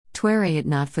Twere it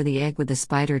not for the egg with the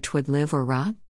spider twould live or rot?